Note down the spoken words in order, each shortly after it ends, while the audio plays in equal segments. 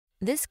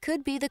This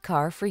could be the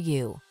car for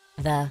you.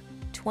 The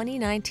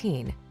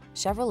 2019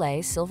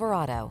 Chevrolet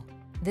Silverado.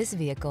 This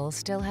vehicle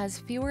still has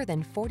fewer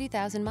than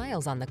 40,000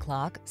 miles on the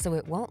clock, so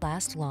it won't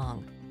last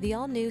long. The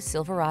all-new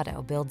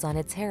Silverado builds on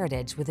its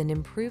heritage with an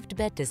improved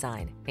bed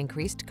design,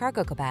 increased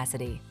cargo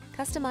capacity,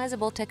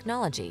 customizable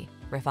technology,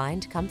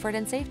 refined comfort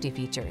and safety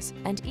features,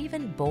 and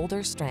even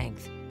bolder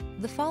strength.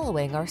 The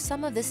following are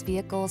some of this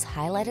vehicle's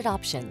highlighted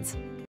options: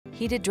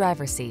 heated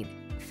driver's seat,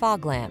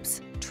 fog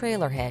lamps,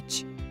 trailer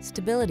hitch,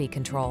 stability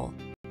control,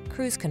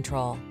 cruise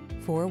control,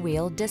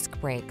 four-wheel disc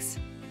brakes.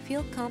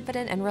 Feel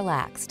confident and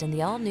relaxed in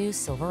the all-new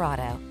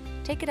Silverado.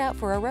 Take it out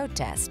for a road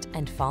test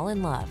and fall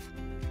in love.